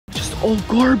all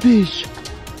garbage.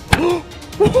 Oh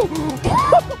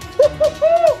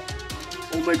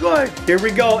my god. Here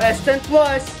we go, S10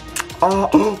 Plus.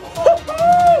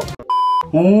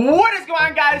 What is going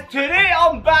on, guys? Today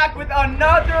I'm back with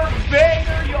another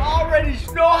banger. You already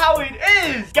know how it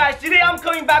is. Guys, today I'm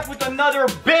coming back with another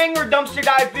banger dumpster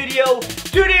dive video.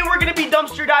 Today we're gonna be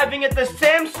dumpster diving at the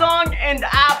Samsung and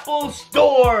Apple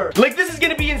store. Like, this is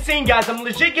gonna be insane, guys. I'm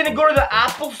legit gonna go to the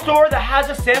Apple store that has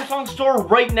a Samsung store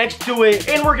right next to it,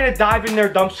 and we're gonna dive in their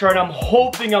dumpster, and I'm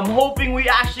hoping we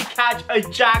actually catch a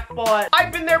jackpot.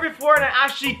 I've been there before and I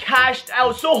actually cashed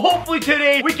out, so hopefully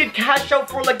today we can cash out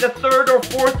for like the third or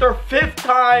fourth or fifth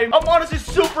time. I'm honestly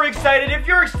super excited. If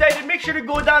you're excited, make sure to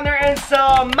go down there and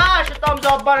smash the thumbs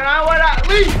up button. I want at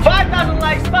least 5,000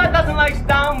 likes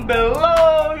down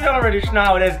below. You already know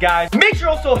how it is, guys. Make sure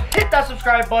also hit that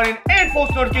subscribe button and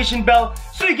post notification bell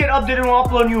so you get updated when I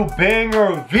upload new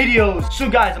banger videos. So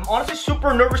guys, I'm honestly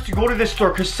super nervous to go to this store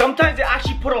because sometimes they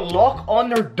actually put a lock on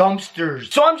their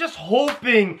dumpsters. So I'm just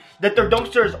hoping that their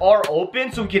dumpsters are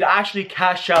open so we could actually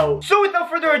cash out. So without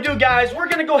further ado, guys, we're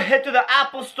gonna go head to the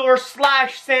Apple store /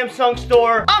 Samsung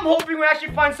store. I'm hoping we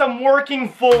actually find some working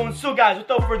phones. So guys,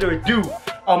 without further ado,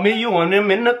 I'll meet you on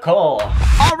them in the car.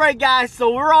 Alright guys,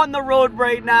 so we're on the road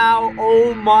right now.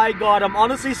 Oh my god, I'm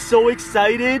honestly so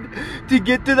excited to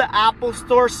get to the Apple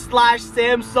store /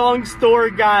 Samsung store,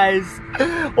 guys.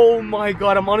 Oh my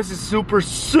god, I'm honestly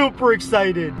super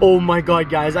excited. Oh my god,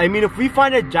 guys, I mean, if we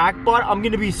find a jackpot, I'm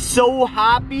gonna be so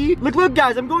happy. Look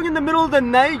guys, I'm going in the middle of the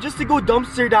night just to go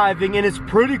dumpster diving, and it's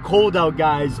pretty cold out,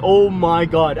 guys. Oh my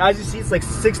god, as you see, it's like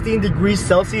 16 degrees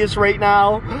Celsius right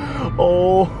now.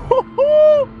 Oh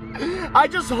I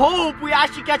just hope we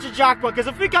actually catch a jackpot, because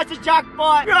if we catch a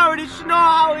jackpot, you already know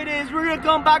how it is. We're gonna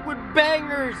come back with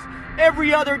bangers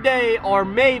every other day, or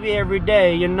maybe every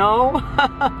day, you know?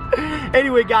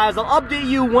 Anyway, guys, I'll update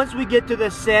you once we get to the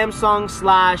Samsung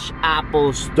 /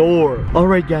 Apple store.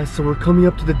 Alright, guys, so we're coming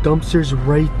up to the dumpsters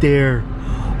right there.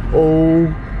 Oh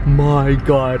my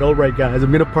god. Alright, guys,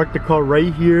 I'm gonna park the car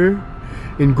right here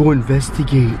and go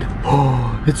investigate.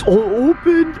 Oh, it's all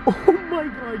open. Oh my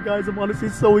god, guys, I'm honestly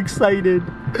so excited.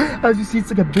 As you see, it's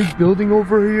like a big building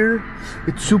over here.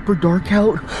 It's super dark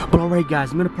out. But alright,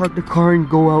 guys, I'm gonna park the car and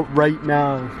go out right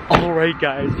now. Alright,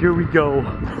 guys, here we go.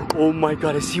 Oh my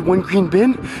god, I see one green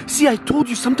bin. See, I told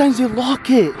you, sometimes they lock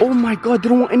it. Oh my god, they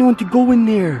don't want anyone to go in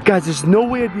there. Guys, there's no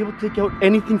way I'd be able to take out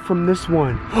anything from this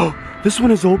one. Oh, this one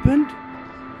is opened?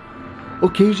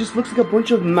 Okay, it just looks like a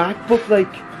bunch of MacBook,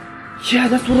 like, yeah,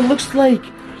 that's what it looks like.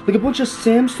 Like a bunch of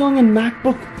Samsung and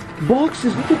MacBook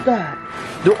boxes. Look at that.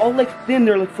 They're all like thin.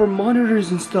 They're like for monitors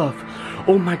and stuff.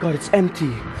 Oh my god, it's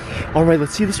empty. Alright,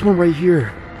 let's see this one right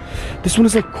here. This one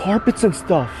is like carpets and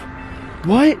stuff.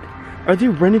 What? Are they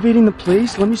renovating the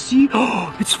place? Let me see.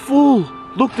 Oh, it's full.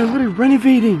 Look, they're literally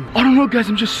renovating. I don't know, guys.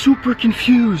 I'm just super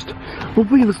confused.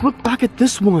 But wait, let's look back at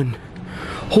this one.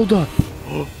 Hold up.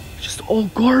 Just all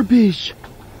garbage.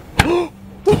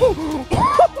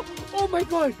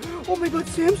 Oh my god,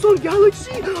 Samsung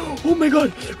Galaxy. Oh my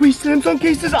god, wait, Samsung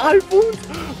cases, iPhones.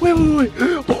 Wait.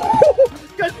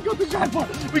 Guys, we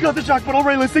got the jackpot.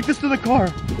 Alright, let's take this to the car.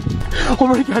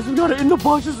 Alright, guys, we got it in the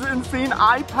box. This is insane.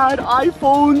 iPad,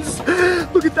 iPhones.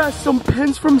 Look at that, some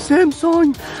pens from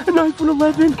Samsung, an iPhone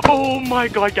 11. Oh my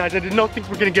god, guys, I did not think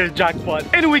we were gonna get a jackpot.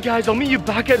 Anyway, guys, I'll meet you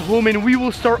back at home and we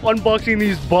will start unboxing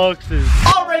these boxes.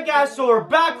 Alright, guys, so we're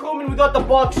back home and we got the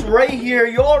box right here.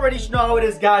 You already know how it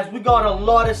is, guys. We got a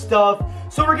lot of stuff,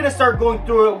 so we're gonna start going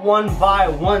through it one by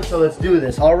one. So let's do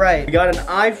this. Alright, we got an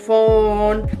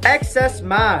iPhone XS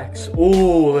Max.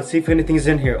 Ooh, let's see if anything's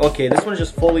in here. Okay, this one's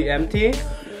just fully empty.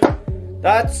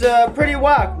 That's pretty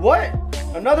whack. What?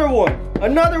 Another one.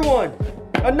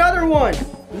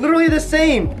 Literally the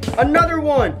same. Another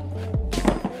one.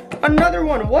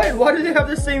 What? Why do they have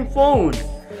the same phone?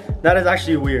 That is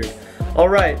actually weird.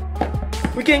 Alright,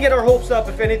 we can't get our hopes up,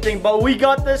 if anything, but we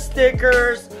got the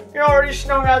stickers. You already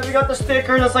know, guys, we got the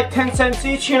stickers. That's like 10 cents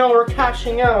each. You know, we're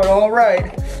cashing out.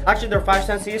 Alright, actually they're 5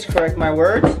 cents each, correct my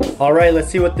words. Alright, let's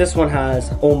see what this one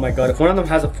has. Oh my god, if one of them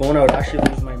has a phone, I would actually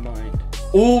lose my mind.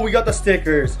 Ooh, we got the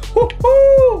stickers.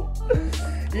 Woohoo!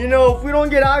 You know, if we don't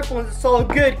get iPhones, it's all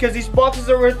good, because these boxes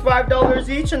are worth $5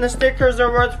 each and the stickers are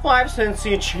worth 5 cents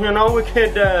each. You know, we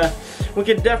could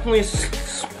definitely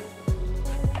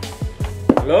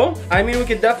Hello? I mean, we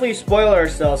could definitely spoil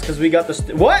ourselves because we got the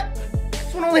what?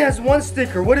 This one only has one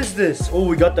sticker. What is this? Oh,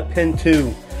 we got the pin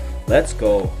too. Let's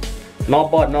go.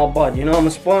 Not bad. You know, I'm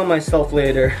gonna spoil myself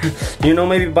later. You know,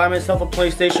 maybe buy myself a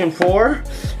PlayStation 4.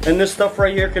 And this stuff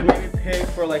right here could maybe pay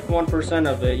for like 1%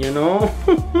 of it, you know?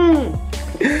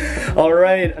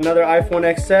 Alright, another iPhone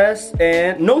XS.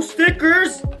 And no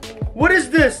stickers. What is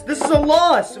this? This is a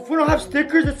loss. If we don't have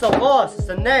stickers, it's a loss. It's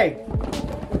a nay.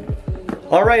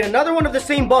 Alright, another one of the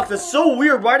same box. That's so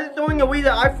weird. Why are they throwing away the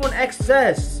iPhone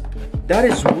XS? That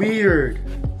is weird.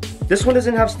 This one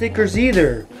doesn't have stickers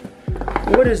either.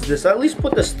 What is this? At least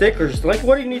put the stickers. Like,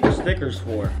 what do you need the stickers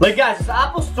for? Like, guys, this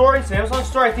Apple store and Samsung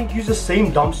store, I think, use the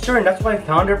same dumpster, and that's why I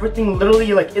found everything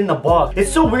literally, like, in the box.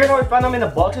 It's so weird how I found them in the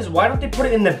boxes. Why don't they put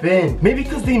it in the bin? Maybe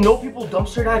because they know people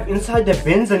dumpster dive inside the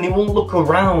bins and they won't look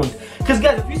around. Because,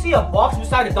 guys, if you see a box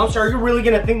beside a dumpster, are you really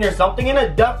gonna think there's something in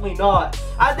it? Definitely not.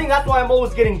 I think that's why I'm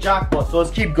always getting jackpot, so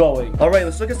let's keep going. Alright,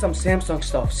 let's look at some Samsung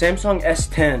stuff. Samsung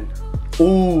S10.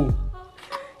 Ooh.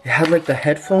 It had, like, the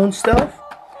headphone stuff.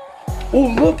 Oh,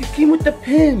 look, it came with the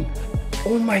pin.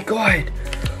 Oh my god.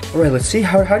 Alright, let's see.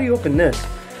 How do you open this?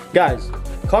 Guys,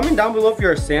 comment down below if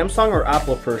you're a Samsung or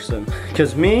Apple person.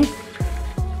 Because me,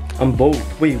 I'm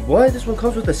both. Wait, what? This one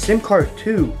comes with a SIM card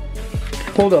too.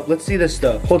 Hold up, let's see this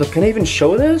stuff. Hold up, can I even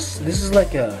show this? This is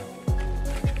like a...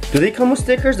 Do they come with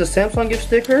stickers? Does Samsung give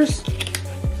stickers?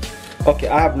 Okay,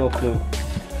 I have no clue.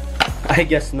 I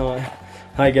guess not.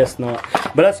 I guess not.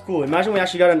 But that's cool. Imagine we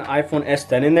actually got an iPhone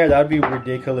S10 in there. That would be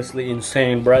ridiculously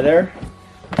insane, brother.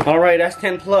 Alright,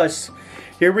 S10 Plus.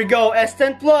 Here we go.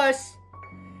 S10 Plus.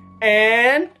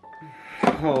 And...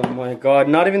 Oh my god.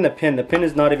 Not even the pin. The pin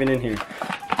is not even in here.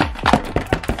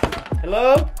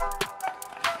 Hello?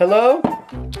 Hello?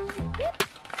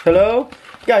 Hello?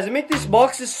 Guys, they make these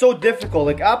boxes so difficult.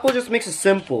 Like, Apple just makes it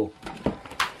simple.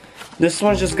 This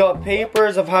one's just got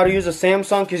papers of how to use a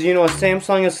Samsung, because you know a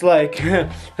Samsung is like,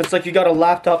 it's like you got a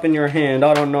laptop in your hand.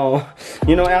 I don't know.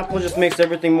 You know, Apple just makes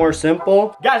everything more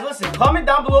simple. Guys, listen, comment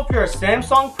down below if you're a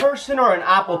Samsung person or an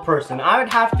Apple person. I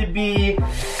would have to be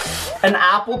an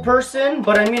Apple person,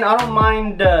 but I mean, I don't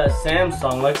mind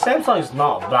Samsung. Like, Samsung is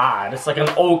not bad. It's like an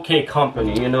okay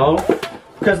company, you know?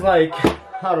 Because like,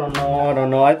 I don't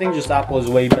know. I think just Apple is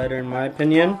way better in my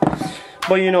opinion.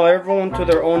 But you know, everyone to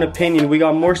their own opinion. We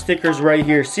got more stickers right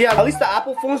here. See, at least the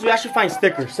Apple phones, we actually find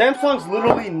stickers. Samsung's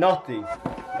literally nothing.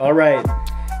 Alright.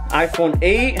 iPhone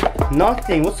 8,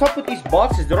 nothing. What's up with these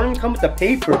boxes? They don't even come with the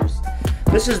papers.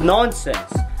 This is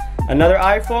nonsense. Another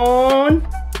iPhone,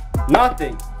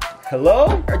 nothing.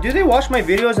 Hello? Or do they watch my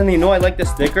videos and they know I like the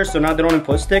stickers, so now they don't even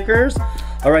put stickers?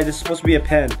 Alright, this is supposed to be a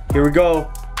pen. Here we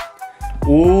go.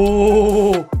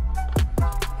 Ooh.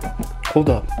 Hold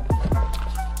up.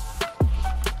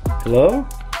 Hello?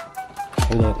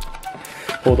 Hold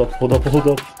up. Hold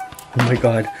up. Oh my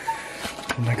god.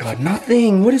 Oh my god,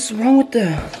 nothing. What is wrong with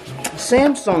the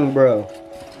Samsung, bro?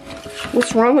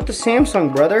 What's wrong with the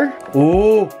Samsung, brother?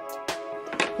 Oh.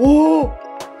 Oh.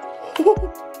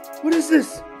 What is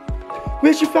this?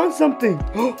 We actually found something.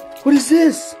 What is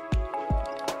this?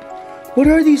 What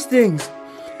are these things?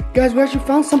 Guys, we actually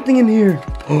found something in here.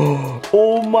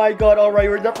 Oh my god, alright,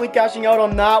 we're definitely cashing out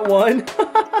on that one.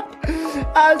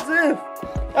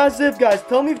 As if, guys.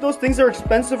 Tell me if those things are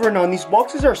expensive or not. These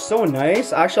boxes are so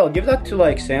nice. Actually, I'll give that to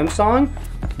like Samsung.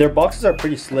 Their boxes are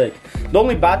pretty slick. The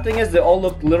only bad thing is they all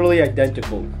look literally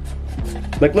identical.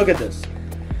 Like, look at this.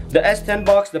 The S10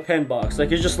 box, the pen box.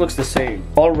 Like, it just looks the same.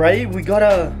 Alright, we got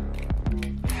a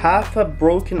half a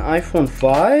broken iPhone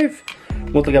 5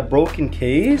 with like a broken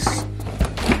case.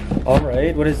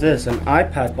 Alright, what is this? An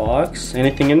iPad box.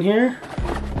 Anything in here?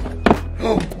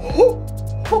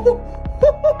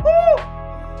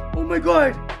 Oh my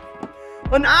god!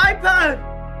 An iPad!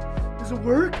 Does it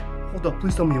work? Hold up,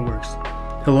 please tell me it works.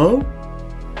 Hello?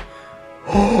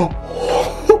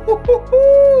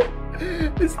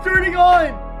 It's turning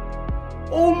on!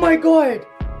 Oh my god!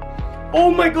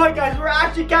 Oh my god, guys, we're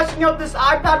actually cashing out. This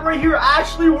iPad right here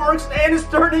actually works and is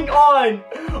turning on.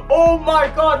 Oh my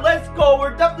god, let's go.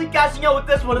 We're definitely cashing out with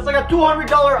this one. It's like a $200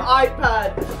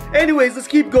 iPad. Anyways, let's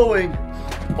keep going.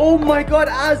 Oh my god,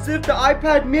 as if the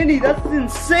iPad mini. That's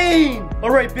insane.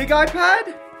 Alright, big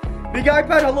iPad. Big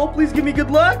iPad, hello, please give me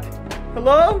good luck.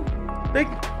 Hello? Big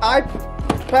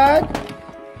iPad.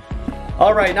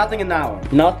 Alright, nothing in that one.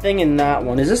 Nothing in that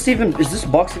one. Is this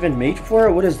box even made for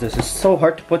it? What is this? It's so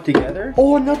hard to put together.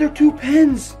 Oh, another 2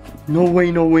 pens. No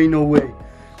way, no way, no way.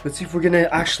 Let's see if we're gonna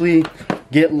actually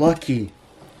get lucky.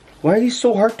 Why are these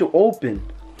so hard to open?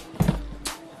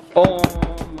 Oh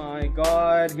my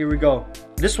god. Here we go.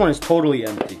 This one is totally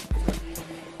empty.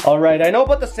 Alright, I know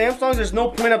about the Samsungs, there's no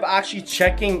point of actually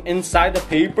checking inside the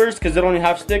papers because they don't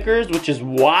have stickers, which is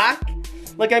whack.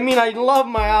 Like, I mean, I love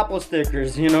my Apple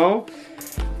stickers, you know?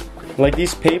 Like,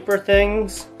 these paper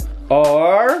things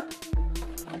are...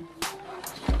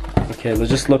 Okay, let's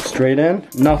just look straight in.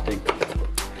 Nothing.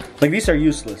 Like, these are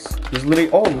useless. There's literally...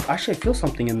 Oh, actually, I feel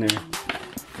something in there.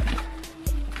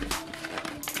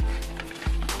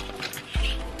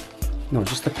 No,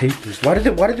 just the papers. Why did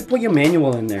they put your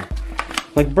manual in there?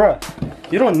 Like, bruh,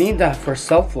 you don't need that for a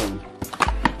cell phone.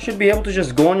 You should be able to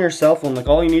just go on your cell phone. Like,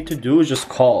 all you need to do is just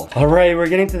call. All right, we're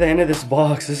getting to the end of this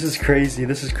box. This is crazy.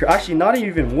 This is actually not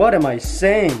even, what am I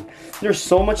saying? There's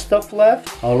so much stuff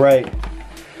left. All right,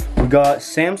 we got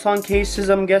Samsung cases,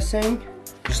 I'm guessing.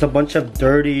 Just a bunch of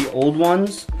dirty old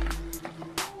ones.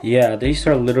 Yeah, these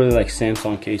are literally like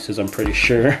Samsung cases, I'm pretty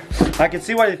sure. I can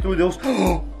see why they threw those.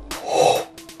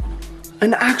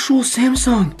 An actual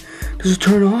Samsung. Does it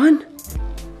turn on?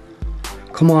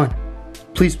 Come on.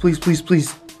 Please, please, please,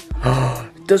 please.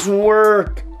 It doesn't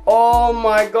work. Oh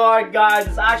my god, guys.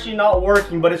 It's actually not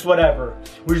working, but it's whatever.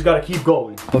 We just gotta keep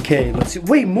going. Okay, let's see.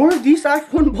 Wait, more of these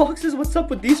iPhone boxes? What's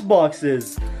up with these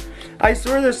boxes? I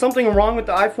swear there's something wrong with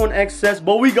the iPhone XS,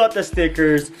 but we got the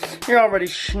stickers. You already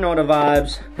know the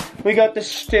vibes. We got the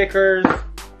stickers.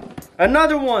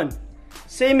 Another one.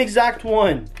 Same exact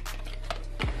one.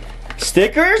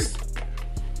 Stickers?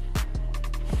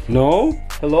 No?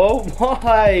 Hello?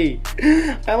 Why?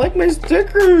 I like my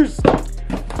stickers.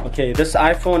 Okay, this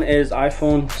iPhone is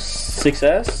iPhone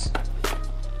 6S.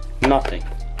 Nothing.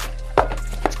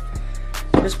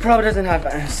 This probably doesn't have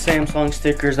Samsung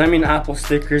stickers. I mean Apple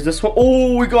stickers. This one,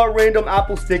 oh, we got random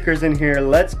Apple stickers in here.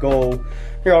 Let's go.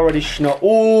 You're already schno.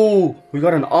 Oh, we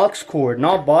got an aux cord.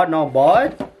 Not bad, not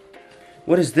bad.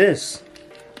 What is this?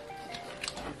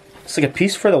 It's like a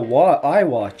piece for the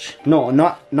iWatch. No,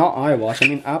 not iWatch. I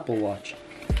mean Apple Watch.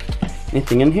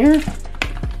 Anything in here?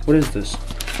 What is this?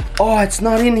 Oh, it's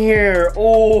not in here.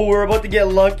 Oh, we're about to get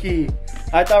lucky.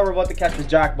 I thought we were about to catch the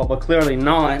jackpot, but clearly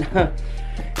not.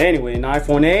 Anyway, an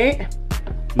iPhone 8,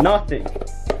 nothing.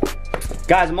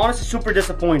 Guys, I'm honestly super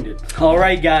disappointed.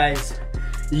 Alright guys,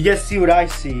 you guys see what I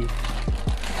see.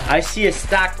 I see a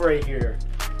stack right here.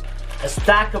 A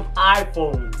stack of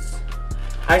iPhones.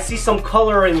 I see some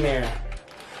color in there.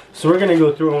 So we're gonna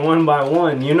go through them one by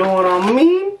one, you know what I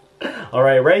mean?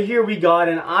 Alright, right here we got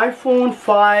an iPhone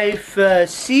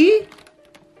 5C.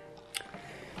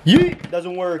 Yeet,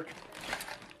 doesn't work.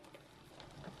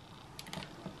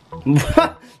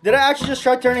 Did I actually just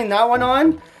try turning that one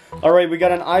on? Alright, we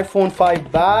got an iPhone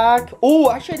 5 back.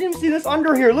 Oh, actually I didn't see this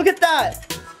under here. Look at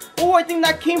that. Oh, I think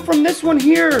that came from this one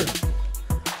here.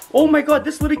 Oh my god,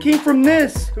 this literally came from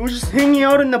this. It was just hanging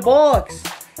out in the box.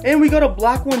 And we got a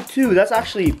black one too. That's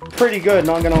actually pretty good,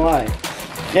 not gonna lie.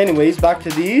 Anyways, back to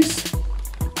these.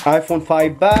 iPhone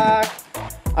 5 back.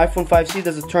 iPhone 5C,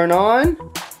 does it turn on?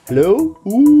 Hello?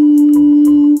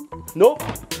 Ooh. Nope.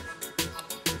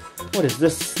 What is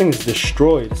this? This thing is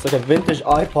destroyed. It's like a vintage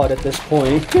iPod at this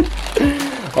point.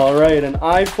 Alright, an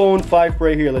iPhone 5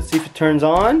 right here. Let's see if it turns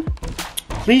on.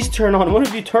 Please turn on. One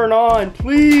of you turn on,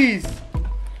 please.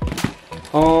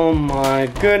 Oh my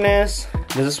goodness.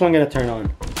 Is this one gonna turn on?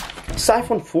 It's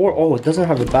iPhone 4. Oh, it doesn't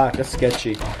have the back. That's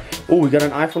sketchy. Oh, we got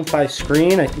an iPhone 5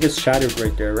 screen. I think it's shattered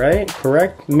right there, right?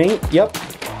 Correct, mate? Yep.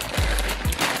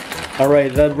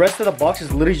 Alright, the rest of the box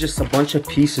is literally just a bunch of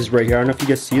pieces right here. I don't know if you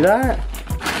guys see that.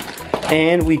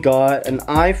 And we got an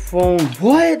iPhone.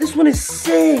 What? This one is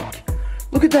sick.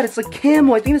 Look at that. It's like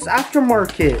camo. I think it's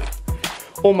aftermarket.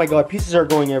 Oh my god. Pieces are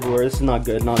going everywhere. This is not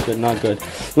good. Not good. Not good.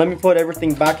 Let me put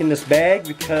everything back in this bag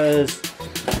because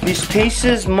these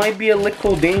pieces might be a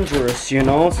little dangerous, you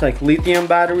know? It's like lithium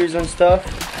batteries and stuff.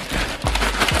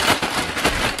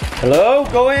 Hello?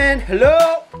 Go in.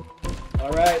 Hello?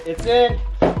 Alright. It's in.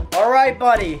 Alright,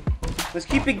 buddy. Let's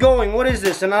keep it going. What is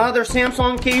this? Another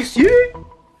Samsung case? Yeah.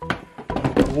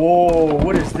 Whoa,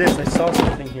 what is this? I saw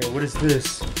something here. What is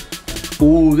this?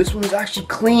 Ooh, this one is actually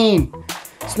clean.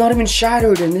 It's not even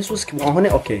shattered, and this was on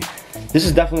it. Okay, this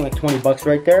is definitely like 20 bucks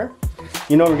right there.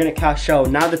 You know, we're gonna cash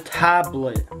out. Now the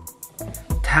tablet.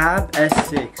 Tab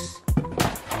S6.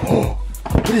 Oh,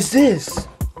 what is this?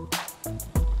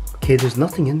 Okay, there's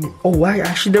nothing in there. Oh, wow,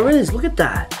 actually there is. Look at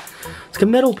that. It's like a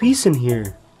metal piece in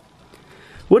here.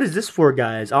 What is this for,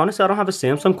 guys? Honestly, I don't have a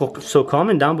Samsung, so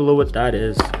comment down below what that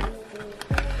is.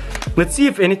 Let's see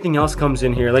if anything else comes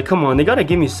in here. Like, come on, they gotta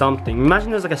give me something. Imagine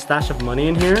there's like a stash of money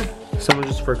in here someone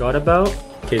just forgot about.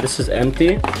 Okay, this is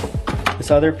empty.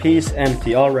 This other piece,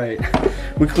 empty. All right,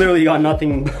 we clearly got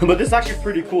nothing, but this is actually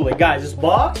pretty cool. Like, guys, this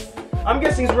box, I'm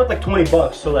guessing it's worth like 20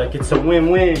 bucks. So like, it's a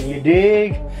win-win, you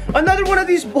dig? Another one of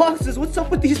these boxes. What's up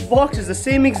with these boxes? The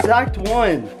same exact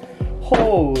one.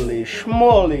 Holy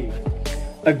schmoly.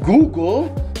 A Google?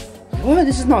 What?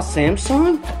 This is not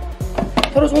Samsung?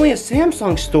 I thought it was only a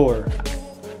Samsung store.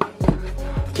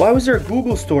 Why was there a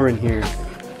Google store in here?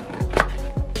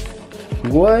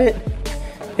 What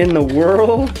in the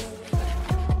world?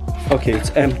 Okay, it's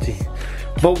empty.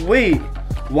 But wait,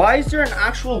 Why is there an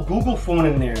actual Google phone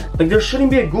in there? Like, there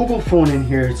shouldn't be a Google phone in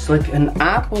here. It's like an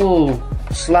Apple /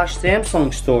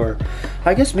 Samsung store.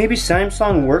 I guess maybe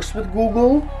Samsung works with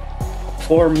Google.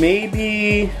 Or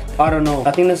maybe, I don't know.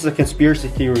 I think this is a conspiracy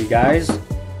theory, guys.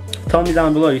 Tell me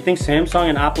down below. You think Samsung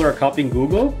and Apple are copying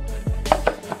Google?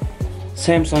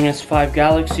 Samsung S5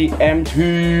 Galaxy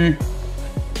M2.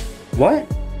 What?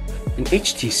 An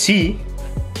HTC?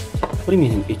 What do you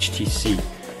mean an HTC?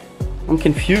 I'm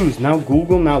confused. Now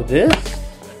Google, now this?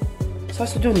 This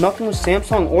has to do nothing with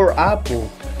Samsung or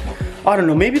Apple. I don't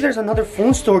know. Maybe there's another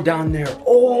phone store down there.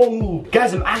 Oh,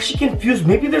 guys, I'm actually confused.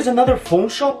 Maybe there's another phone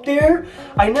shop there?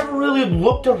 I never really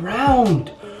looked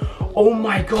around. Oh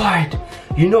my God.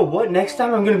 You know what? Next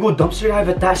time I'm gonna go dumpster dive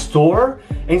at that store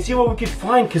and see what we can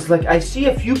find. Cause like I see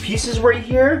a few pieces right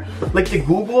here, like the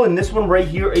Google and this one right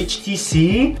here,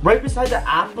 HTC, right beside the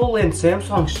Apple and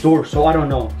Samsung store. So I don't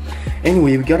know.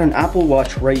 Anyway, we got an Apple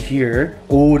Watch right here.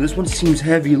 Oh, this one seems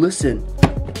heavy. Listen.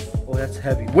 Oh, that's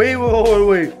heavy. Wait.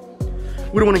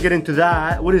 We don't want to get into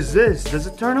that. What is this? Does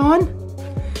it turn on?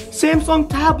 Samsung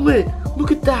tablet.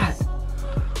 Look at that.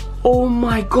 Oh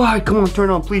my God. Come on, turn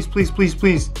on. Please. Where's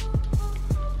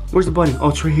the button? Oh,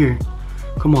 it's right here.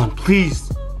 Come on, please.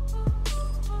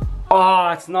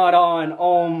 Oh, it's not on.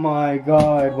 Oh my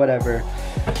God. Whatever.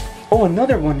 Oh,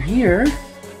 another one here.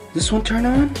 This one turn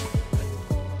on?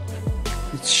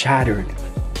 It's shattered.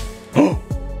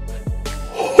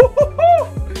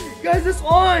 Guys, it's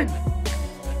on.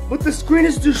 But the screen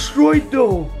is destroyed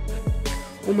though.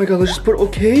 Oh my God, let's just put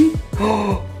okay.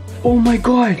 Oh my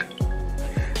God.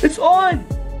 It's on.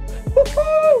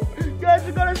 Guys,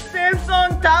 we got a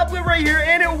Samsung tablet right here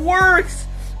and it works.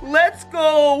 Let's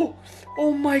go.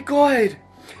 Oh my God.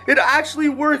 It actually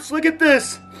works. Look at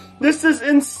this. This is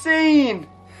insane.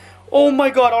 Oh my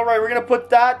God. All right, we're going to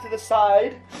put that to the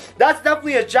side. That's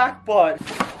definitely a jackpot.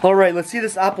 All right, let's see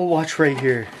this Apple Watch right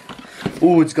here.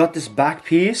 Ooh, it's got this back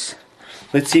piece.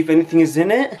 Let's see if anything is in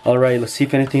it. All right, let's see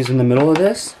if anything's in the middle of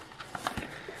this.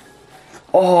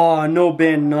 Oh, no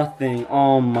band, nothing.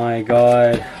 Oh my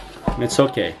God. It's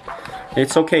okay.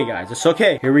 It's okay, guys. It's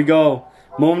okay. Here we go.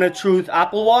 Moment of truth.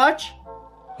 Apple Watch.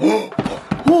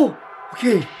 Oh,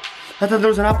 okay. I thought there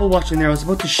was an Apple Watch in there. I was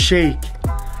about to shake.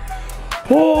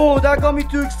 Oh, that got me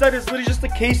too excited. It's literally just a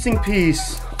casing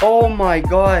piece. Oh my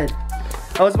God.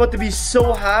 I was about to be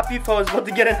so happy if I was about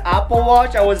to get an Apple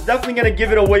Watch. I was definitely going to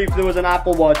give it away if there was an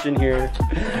Apple Watch in here.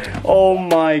 Oh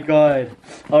my God.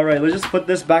 Alright, let's just put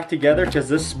this back together because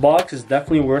this box is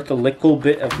definitely worth a little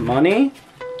bit of money.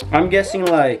 I'm guessing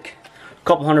like a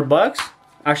couple $100.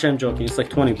 Actually, I'm joking. It's like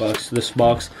 20 bucks, this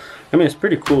box. I mean, it's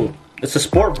pretty cool. It's a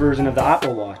sport version of the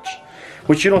Apple Watch,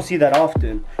 which you don't see that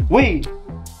often. Wait.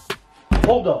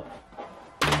 Hold up.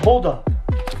 Hold up.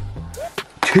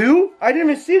 Two? I didn't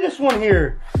even see this one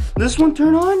here. This one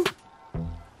turn on?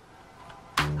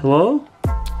 Hello?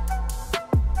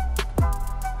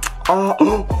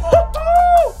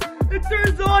 It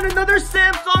turns on. Another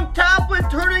Samsung tablet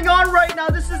turning on right now.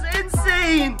 This is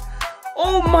insane.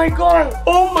 Oh my God.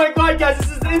 Oh my God, guys.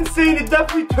 This is insane. It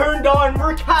definitely turned on.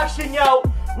 We're cashing out.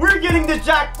 We're getting the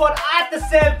jackpot at the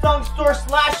Samsung store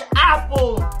 /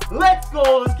 Apple. Let's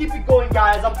go. Let's keep it going,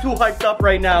 guys. I'm too hyped up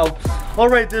right now. All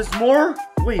right, there's more.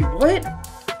 Wait, what?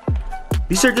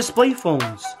 These are display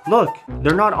phones. Look,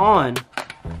 they're not on.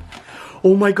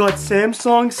 Oh my God,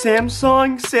 Samsung.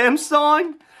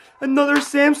 Another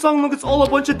Samsung. Look, it's all a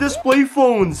bunch of display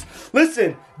phones.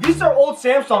 Listen, these are old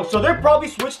Samsungs, so they're probably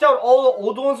switched out all the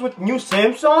old ones with new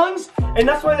Samsungs, and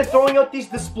that's why they're throwing out these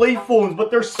display phones.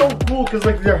 But they're so cool because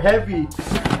like they're heavy.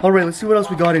 All right, let's see what else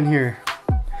we got in here.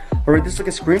 All right, this is like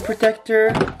a screen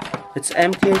protector. It's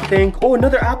empty, I think. Oh,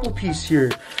 another Apple piece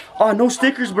here. Oh, no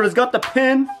stickers, but it's got the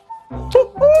pin.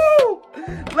 Woohoo!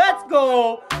 Let's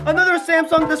go. Another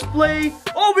Samsung display.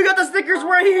 Oh, we got the stickers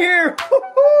right here.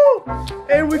 Woohoo!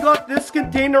 And we got this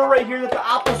container right here that the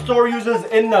Apple Store uses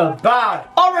in the back.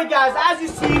 All right, guys, as you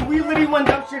see, we literally went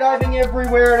dumpster diving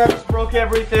everywhere and I just broke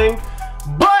everything.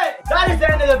 But that is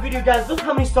the end of the video, guys. Look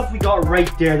how many stuff we got right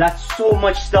there. That's so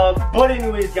much stuff. But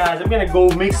anyways, guys, I'm gonna go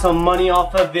make some money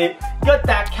off of it, get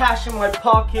that cash in my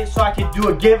pocket so I can do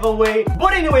a giveaway.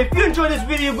 But anyway, if you enjoyed this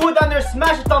video, go down there,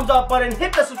 smash the thumbs up button,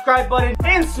 hit the subscribe button,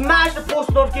 and smash the post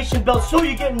notification bell so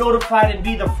you get notified and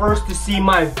be the first to see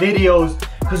my videos.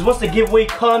 Because once the giveaway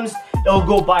comes, it'll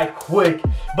go by quick.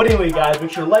 But anyway, guys, make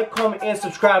sure to like, comment, and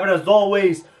subscribe. And as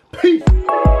always, peace.